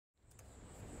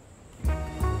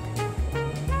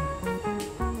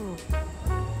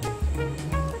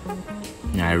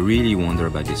I really wonder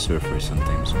about these surfers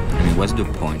sometimes. I mean, what's the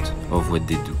point of what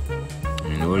they do? I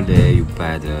mean, all day you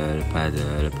paddle,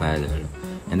 paddle, paddle,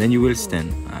 and then you will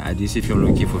stand, at least if you're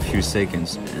lucky, for a few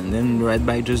seconds, and then right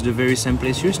by just the very same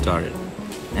place you started.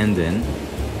 And then,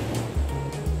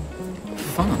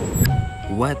 fun.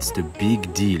 What's the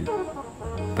big deal?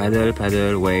 Paddle,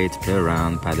 paddle, wait, play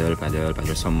around, paddle, paddle,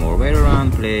 paddle some more, wait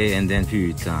around, play, and then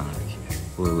putain,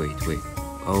 wait,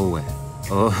 oh well.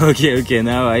 Oh, okay,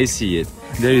 now I see it.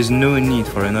 There is no need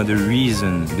for another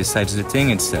reason besides the thing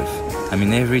itself. I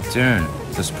mean, every turn,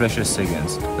 those precious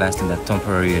seconds, last in that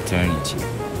temporary eternity.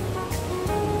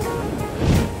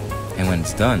 And when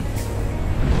it's done,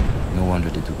 no wonder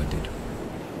they do what they do.